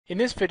In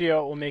this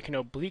video, we'll make an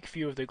oblique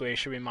view of the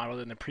glacier we modeled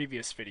in the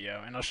previous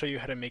video, and I'll show you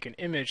how to make an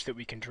image that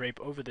we can drape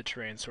over the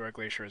terrain so our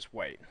glacier is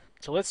white.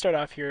 So let's start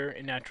off here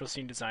in Natural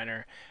Scene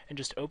Designer and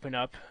just open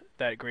up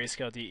that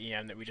grayscale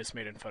DEM that we just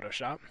made in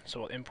Photoshop. So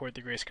we'll import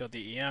the grayscale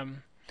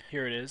DEM.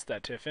 Here it is,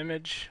 that TIFF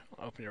image.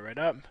 I'll open it right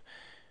up.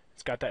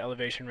 It's got that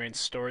elevation range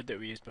stored that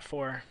we used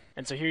before.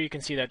 And so here you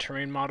can see that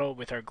terrain model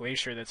with our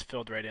glacier that's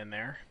filled right in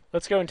there.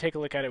 Let's go and take a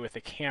look at it with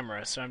the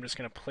camera. So I'm just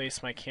going to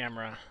place my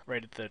camera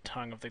right at the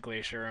tongue of the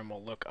glacier and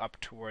we'll look up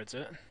towards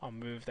it. I'll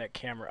move that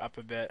camera up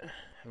a bit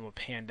and we'll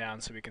pan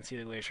down so we can see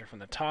the glacier from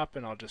the top,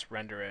 and I'll just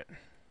render it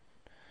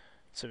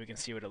so we can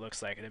see what it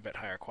looks like at a bit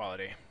higher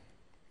quality.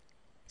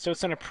 So it's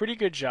done a pretty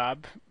good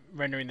job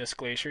rendering this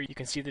glacier. You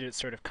can see that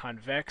it's sort of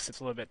convex. It's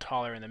a little bit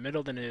taller in the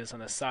middle than it is on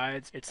the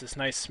sides. It's this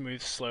nice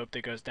smooth slope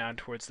that goes down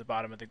towards the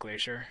bottom of the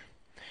glacier.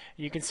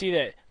 You can see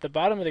that the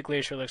bottom of the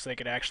glacier looks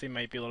like it actually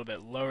might be a little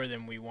bit lower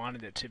than we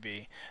wanted it to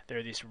be. There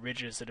are these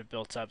ridges that have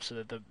built up so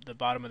that the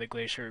bottom of the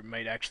glacier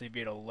might actually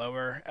be at a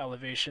lower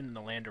elevation than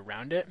the land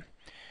around it.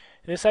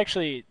 This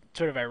actually,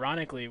 sort of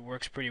ironically,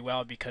 works pretty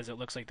well because it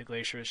looks like the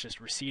glacier is just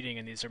receding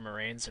and these are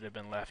moraines that have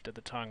been left at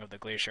the tongue of the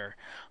glacier.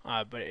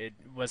 But it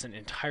wasn't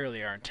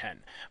entirely our intent.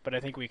 But I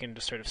think we can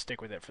just sort of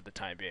stick with it for the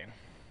time being.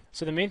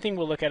 So the main thing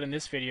we'll look at in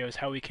this video is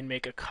how we can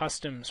make a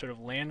custom sort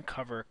of land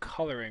cover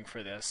coloring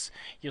for this.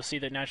 You'll see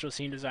that Natural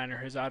Scene Designer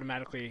has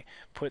automatically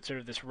put sort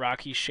of this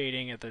rocky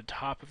shading at the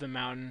top of the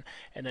mountain,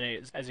 and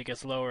then as it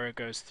gets lower it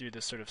goes through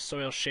this sort of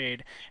soil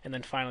shade, and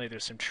then finally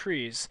there's some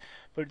trees.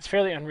 But it's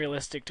fairly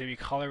unrealistic to be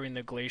coloring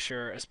the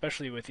glacier,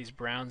 especially with these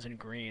browns and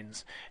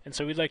greens. And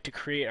so we'd like to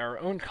create our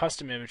own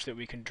custom image that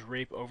we can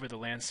drape over the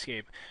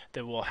landscape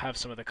that will have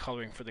some of the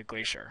coloring for the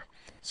glacier.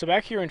 So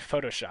back here in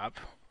Photoshop,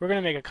 we're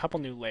going to make a couple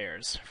new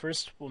layers.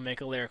 First, we'll make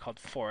a layer called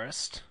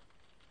Forest.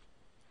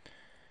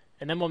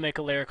 And then we'll make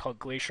a layer called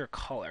Glacier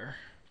Color.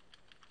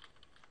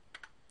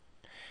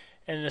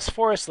 And in this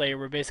forest layer,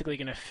 we're basically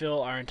going to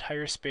fill our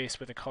entire space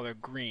with the color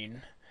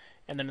green.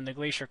 And then in the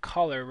glacier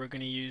color, we're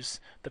going to use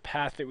the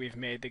path that we've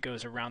made that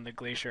goes around the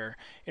glacier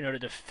in order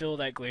to fill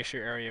that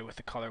glacier area with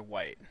the color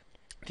white.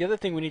 The other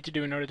thing we need to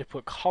do in order to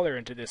put color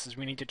into this is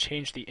we need to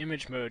change the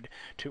image mode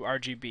to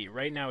RGB.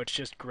 Right now it's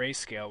just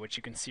grayscale, which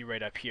you can see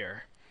right up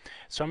here.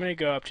 So I'm going to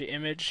go up to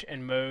Image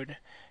and Mode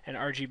and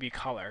RGB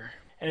Color.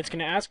 And it's going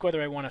to ask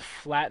whether I want to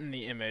flatten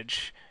the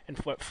image, and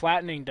what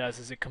flattening does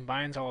is it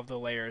combines all of the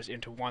layers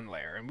into one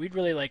layer. And we'd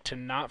really like to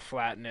not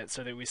flatten it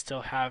so that we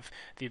still have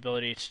the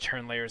ability to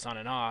turn layers on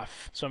and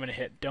off. So I'm going to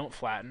hit Don't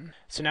Flatten.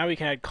 So now we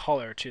can add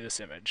color to this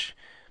image.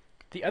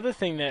 The other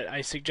thing that I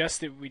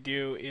suggest that we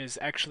do is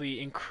actually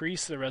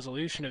increase the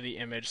resolution of the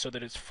image so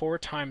that it's 4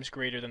 times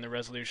greater than the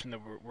resolution that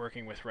we're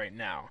working with right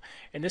now.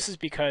 And this is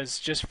because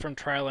just from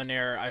trial and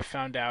error I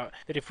found out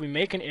that if we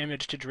make an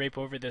image to drape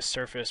over this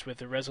surface with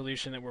the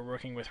resolution that we're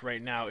working with right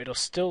now, it'll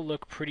still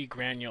look pretty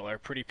granular,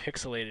 pretty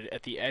pixelated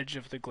at the edge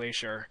of the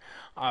glacier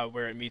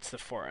where it meets the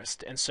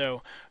forest. And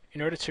so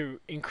in order to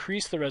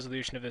increase the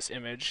resolution of this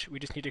image, we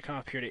just need to come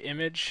up here to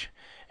Image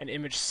and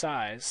Image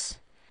Size.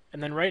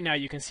 And then right now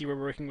you can see we're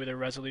working with a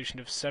resolution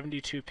of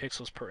 72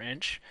 pixels per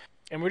inch.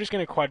 And we're just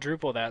going to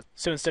quadruple that.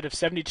 So instead of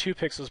 72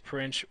 pixels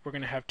per inch, we're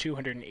going to have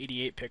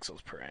 288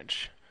 pixels per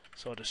inch.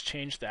 So I'll just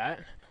change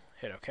that,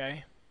 hit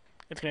OK.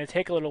 It's going to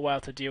take a little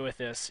while to deal with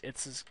this.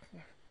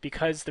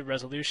 Because the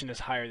resolution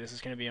is higher, this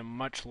is going to be a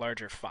much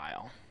larger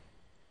file.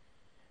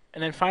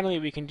 And then finally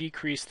we can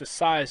decrease the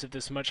size of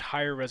this much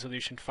higher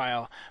resolution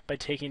file by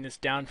taking this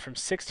down from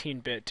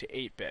 16-bit to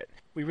 8-bit.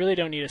 We really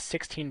don't need a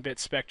 16-bit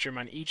spectrum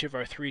on each of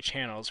our 3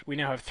 channels. We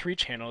now have 3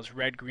 channels,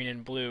 red, green,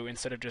 and blue,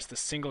 instead of just the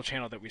single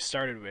channel that we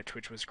started with,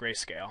 which was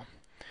grayscale.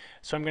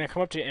 So I'm going to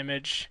come up to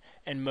Image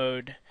and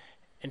Mode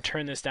and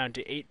turn this down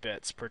to 8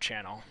 bits per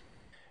channel.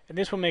 And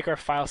this will make our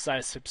file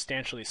size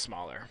substantially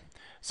smaller.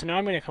 So now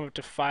I'm going to come up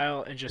to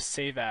File and just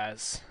Save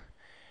As.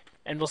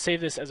 And we'll save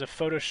this as a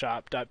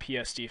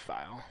Photoshop.psd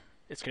file.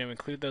 It's going to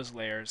include those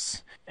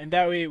layers, and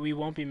that way we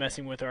won't be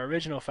messing with our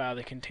original file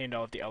that contained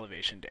all of the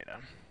elevation data.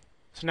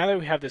 So now that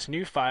we have this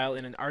new file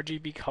in an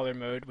RGB color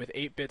mode with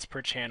 8 bits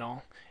per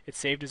channel, it's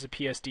saved as a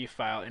PSD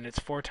file, and it's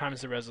 4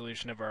 times the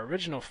resolution of our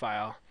original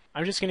file,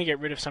 I'm just going to get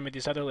rid of some of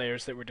these other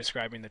layers that were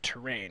describing the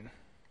terrain.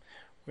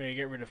 We're going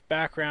to get rid of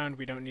background.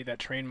 We don't need that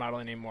terrain model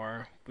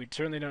anymore. We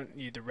certainly don't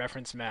need the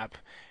reference map,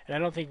 and I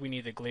don't think we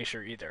need the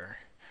glacier either.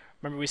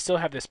 Remember, we still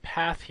have this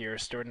path here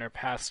stored in our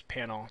Paths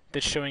panel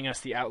that's showing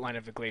us the outline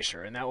of the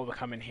glacier, and that will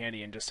come in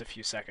handy in just a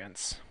few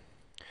seconds.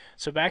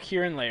 So back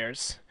here in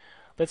Layers,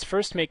 let's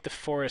first make the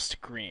forest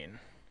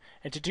green.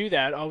 And to do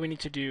that, all we need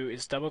to do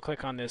is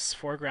double-click on this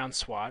foreground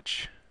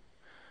swatch.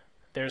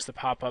 There's the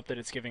pop-up that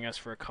it's giving us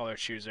for a color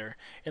chooser.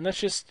 And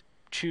let's just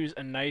choose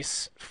a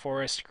nice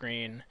forest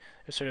green.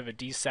 There's sort of a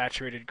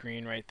desaturated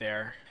green right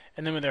there.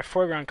 And then with our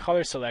foreground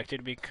color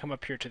selected, we can come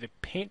up here to the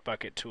paint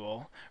bucket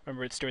tool.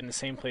 Remember, it's stored in the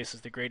same place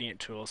as the gradient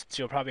tools,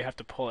 so you'll probably have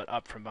to pull it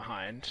up from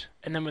behind.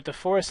 And then with the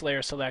forest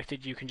layer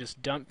selected, you can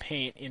just dump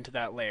paint into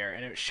that layer,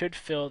 and it should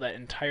fill that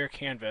entire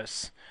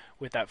canvas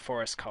with that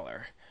forest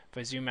color. If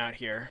I zoom out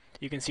here,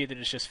 you can see that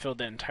it's just filled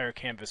the entire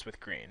canvas with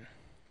green.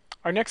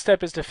 Our next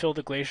step is to fill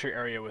the glacier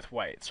area with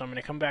white. So I'm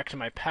going to come back to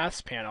my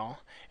paths panel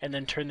and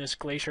then turn this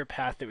glacier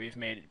path that we've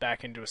made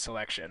back into a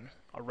selection.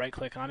 I'll right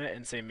click on it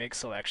and say make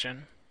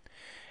selection.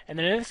 And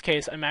then in this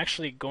case, I'm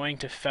actually going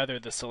to feather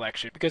the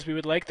selection because we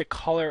would like the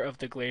color of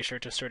the glacier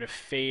to sort of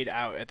fade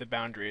out at the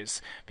boundaries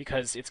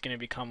because it's going to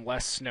become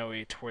less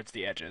snowy towards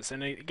the edges.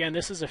 And again,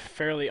 this is a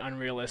fairly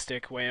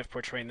unrealistic way of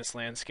portraying this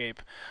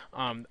landscape.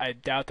 I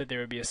doubt that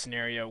there would be a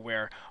scenario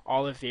where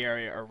all of the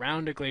area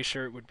around a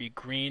glacier would be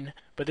green,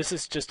 but this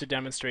is just to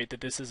demonstrate that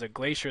this is a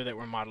glacier that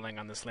we're modeling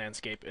on this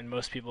landscape, and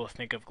most people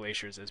think of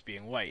glaciers as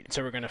being white.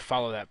 So we're going to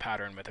follow that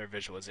pattern with our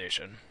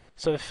visualization.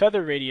 So the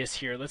feather radius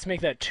here, let's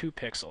make that 2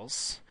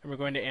 pixels, and we're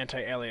going to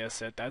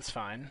anti-alias it. That's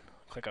fine.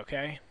 Click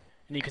OK.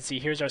 And you can see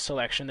here's our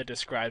selection that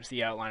describes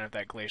the outline of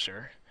that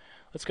glacier.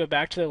 Let's go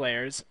back to the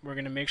layers. We're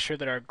going to make sure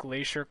that our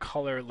glacier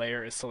color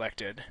layer is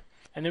selected.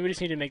 And then we just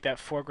need to make that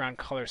foreground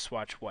color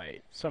swatch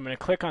white. So I'm going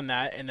to click on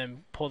that and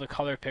then pull the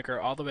color picker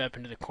all the way up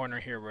into the corner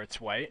here where it's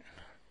white.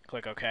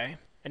 Click OK.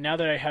 And now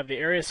that I have the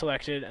area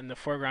selected and the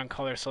foreground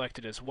color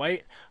selected as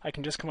white, I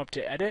can just come up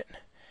to Edit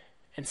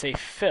and say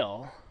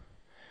Fill.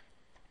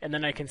 And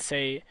then I can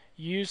say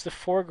use the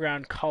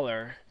foreground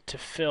color to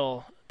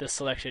fill the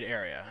selected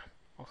area.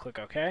 I'll click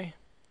OK.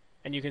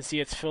 And you can see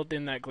it's filled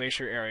in that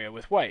glacier area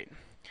with white.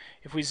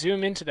 If we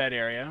zoom into that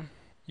area,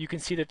 you can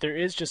see that there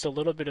is just a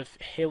little bit of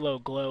halo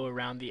glow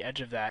around the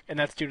edge of that, and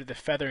that's due to the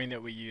feathering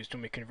that we used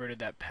when we converted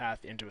that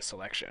path into a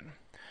selection.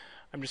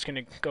 I'm just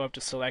going to go up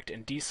to select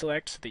and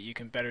deselect so that you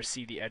can better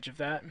see the edge of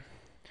that. And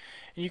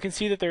you can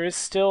see that there is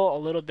still a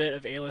little bit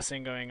of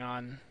aliasing going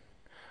on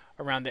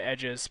around the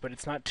edges, but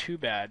it's not too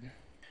bad.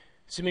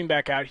 Zooming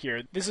back out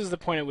here, this is the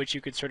point at which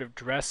you could sort of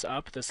dress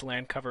up this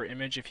land cover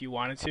image if you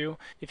wanted to.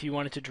 If you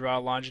wanted to draw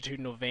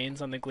longitudinal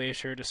veins on the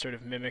glacier to sort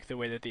of mimic the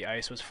way that the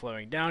ice was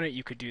flowing down it,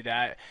 you could do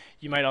that.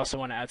 You might also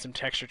want to add some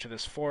texture to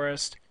this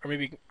forest, or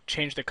maybe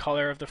change the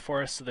color of the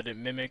forest so that it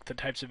mimicked the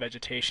types of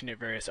vegetation at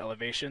various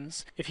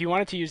elevations. If you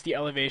wanted to use the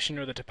elevation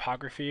or the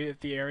topography of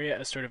the area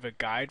as sort of a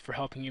guide for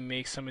helping you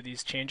make some of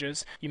these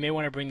changes, you may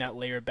want to bring that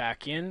layer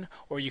back in,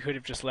 or you could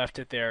have just left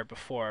it there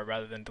before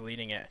rather than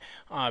deleting it.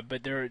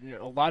 But there are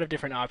a lot of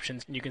different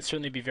options, and you can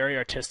certainly be very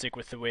artistic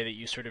with the way that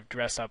you sort of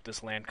dress up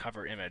this land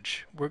cover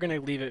image. We're going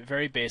to leave it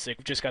very basic.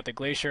 We've just got the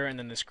glacier and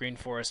then this green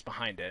forest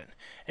behind it.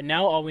 And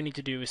now all we need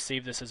to do is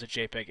save this as a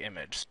JPEG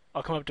image.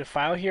 I'll come up to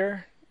File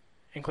here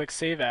and click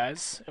Save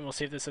As, and we'll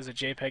save this as a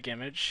JPEG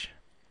image.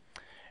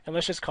 And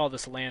let's just call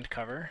this land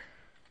cover.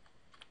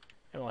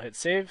 And we'll hit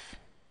Save.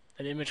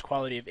 An image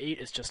quality of 8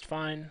 is just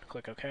fine.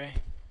 Click OK.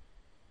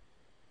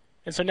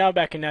 And so now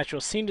back in Natural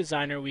Scene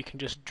Designer, we can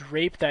just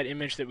drape that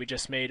image that we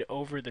just made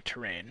over the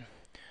terrain.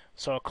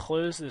 So I'll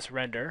close this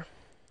render.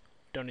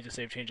 Don't need to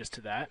save changes to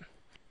that.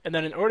 And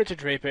then in order to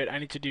drape it, I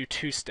need to do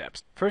 2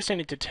 steps. First, I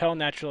need to tell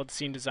Natural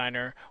Scene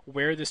Designer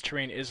where this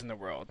terrain is in the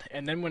world.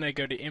 And then when I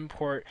go to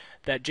import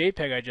that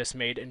JPEG I just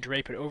made and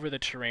drape it over the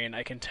terrain,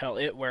 I can tell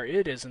it where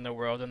it is in the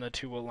world, and the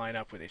two will line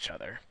up with each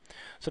other.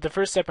 So the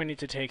first step I need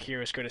to take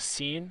here is go to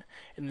Scene,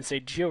 and then say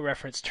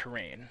Georeference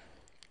Terrain.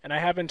 And I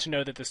happen to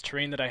know that this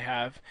terrain that I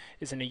have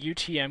is in a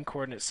UTM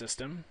coordinate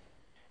system,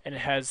 and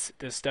it has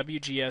this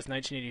WGS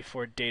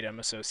 1984 datum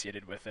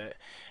associated with it.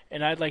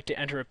 And I'd like to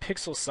enter a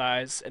pixel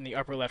size in the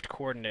upper left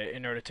coordinate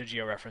in order to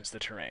georeference the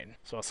terrain.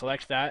 So I'll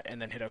select that and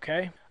then hit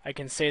OK. I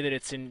can say that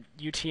it's in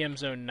UTM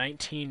zone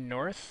 19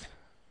 north,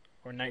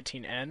 or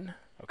 19N,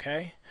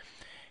 OK.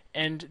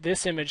 And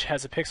this image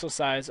has a pixel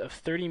size of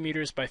 30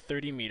 meters by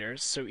 30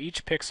 meters, so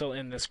each pixel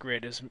in this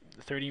grid is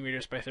 30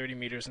 meters by 30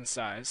 meters in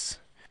size.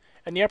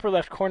 And the upper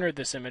left corner of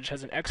this image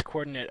has an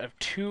x-coordinate of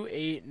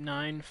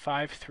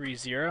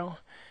 289530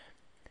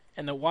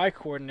 and the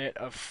y-coordinate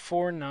of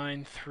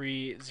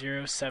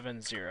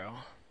 493070.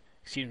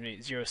 Excuse me,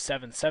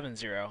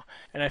 0770.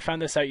 And I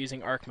found this out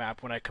using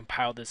ArcMap when I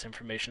compiled this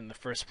information in the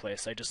first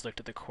place. I just looked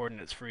at the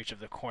coordinates for each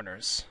of the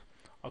corners.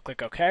 I'll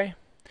click OK.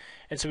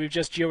 And so we've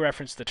just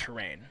georeferenced the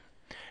terrain.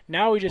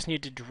 Now we just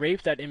need to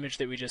drape that image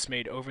that we just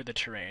made over the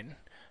terrain.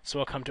 So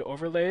I'll come to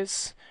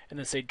Overlays and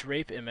then say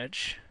Drape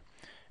Image.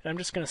 And I'm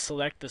just going to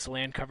select this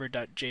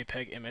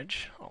landcover.jpg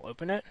image. I'll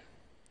open it.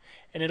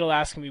 And it'll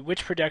ask me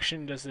which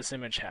projection does this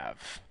image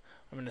have.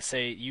 I'm going to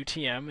say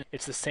UTM.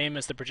 It's the same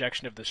as the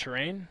projection of the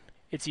terrain.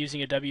 It's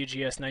using a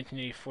WGS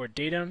 1984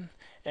 datum.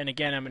 And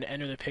again, I'm going to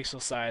enter the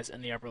pixel size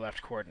in the upper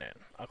left coordinate.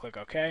 I'll click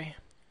OK.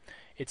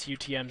 It's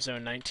UTM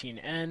zone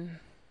 19N.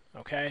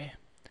 OK.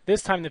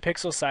 This time the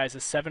pixel size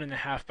is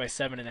 7.5 by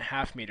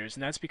 7.5 meters,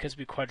 and that's because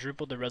we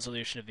quadrupled the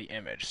resolution of the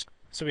image.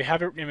 So we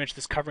have an image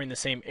that's covering the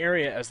same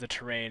area as the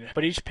terrain,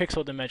 but each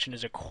pixel dimension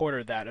is a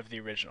quarter that of the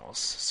originals.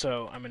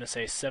 So I'm going to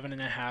say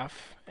 7.5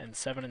 and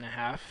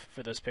 7.5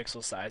 for those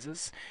pixel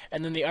sizes.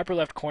 And then the upper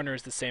left corner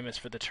is the same as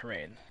for the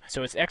terrain.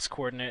 So its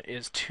x-coordinate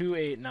is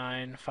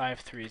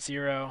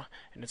 289530,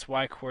 and its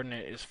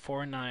y-coordinate is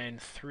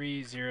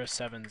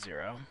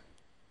 493070.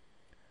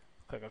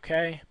 Click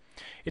OK.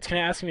 It's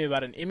going to ask me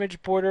about an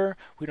image border.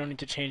 We don't need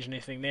to change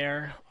anything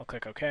there. I'll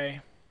click OK.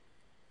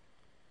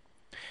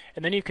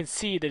 And then you can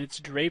see that it's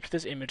draped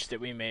this image that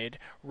we made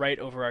right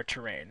over our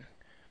terrain.